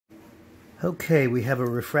Okay, we have a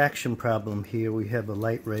refraction problem here. We have a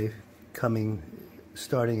light ray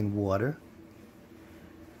starting in water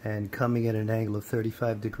and coming at an angle of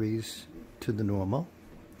 35 degrees to the normal,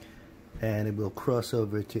 and it will cross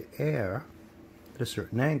over to air at a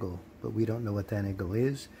certain angle, but we don't know what that angle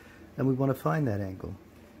is, and we want to find that angle.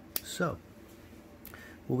 So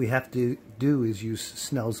what we have to do is use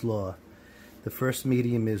Snell's law. The first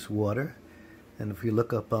medium is water, and if we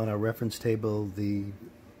look up on our reference table, the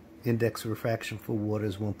index of refraction for water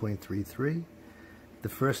is 1.33. The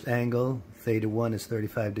first angle, theta 1, is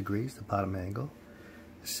 35 degrees, the bottom angle.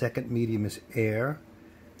 The second medium is air,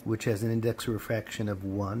 which has an index of refraction of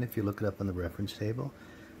 1, if you look it up on the reference table.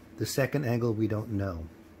 The second angle we don't know.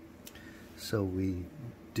 So we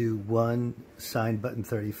do 1 sine button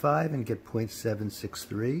 35 and get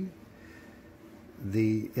 0.763.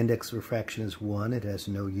 The index of refraction is 1, it has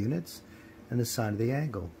no units, and the sine of the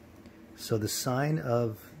angle. So the sine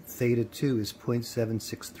of theta 2 is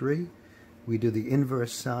 0.763. We do the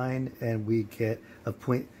inverse sine and we get a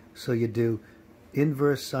point. So you do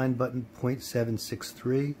inverse sine button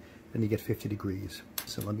 0.763 and you get 50 degrees.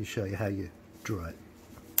 So let me show you how you draw it.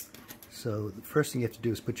 So the first thing you have to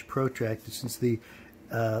do is put your protractor. Since the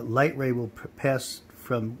light ray will pass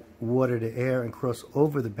from water to air and cross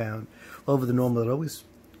over the normal, it always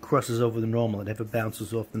crosses over the normal. It never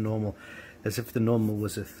bounces off the normal as if the normal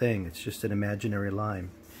was a thing. It's just an imaginary line.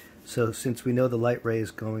 So since we know the light ray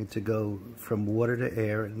is going to go from water to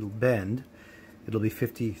air and it'll bend, it'll be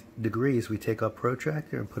 50 degrees, we take our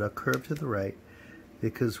protractor and put our curve to the right,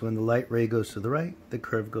 because when the light ray goes to the right, the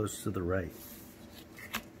curve goes to the right.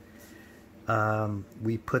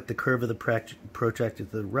 We put the curve of the protractor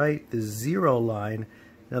to the right, the zero line.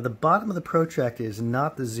 Now the bottom of the protractor is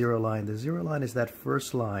not the zero line. The zero line is that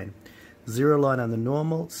first line. Zero line on the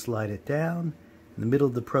normal, slide it down in the middle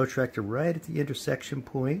of the protractor right at the intersection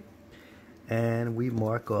point, and we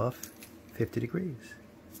mark off 50 degrees.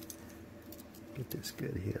 Get this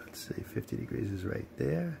good here. Let's see, 50 degrees is right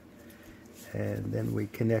there. And then we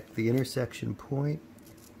connect the intersection point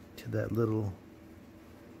to that little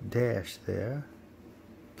dash there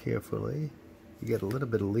carefully. You get a little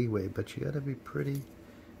bit of leeway, but you got to be pretty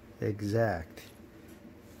exact.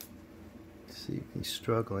 See, he's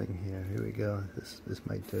struggling here. Here we go. This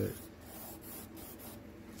might do it.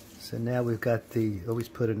 So now we've got always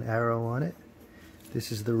put an arrow on it.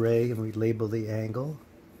 This is the ray, and we label the angle.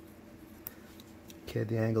 Okay,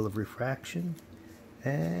 the angle of refraction.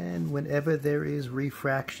 And whenever there is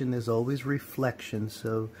refraction, there's always reflection.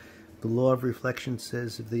 So the law of reflection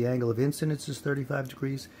says if the angle of incidence is 35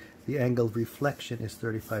 degrees, the angle of reflection is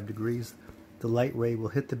 35 degrees. The light ray will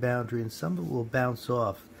hit the boundary, and some of it will bounce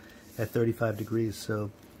off at 35 degrees.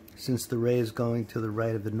 So since the ray is going to the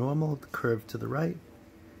right of the normal, the curve to the right,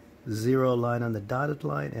 the zero line on the dotted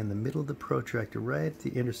line, and the middle of the protractor right at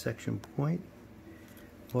the intersection point.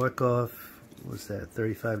 Mark off, what's that,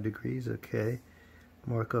 35 degrees? Okay.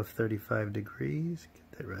 Mark off 35 degrees.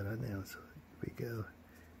 Get that right on there. So here we go.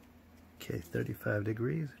 Okay, 35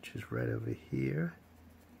 degrees, which is right over here.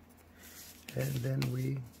 And then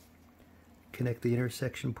we connect the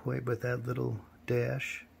intersection point with that little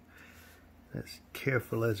dash. As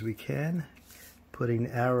careful as we can, putting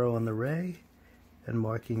an arrow on the ray and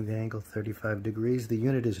marking the angle 35 degrees. The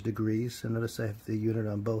unit is degrees, so notice I have the unit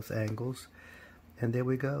on both angles. And there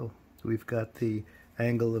we go. We've got the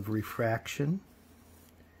angle of refraction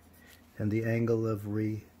and the angle of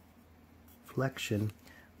reflection.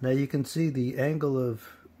 Now you can see the angle of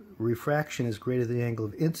refraction is greater than the angle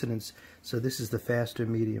of incidence, so this is the faster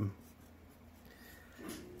medium.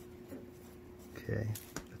 Okay.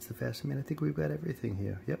 The faster medium. I think we've got everything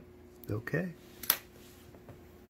here. Yep. Okay.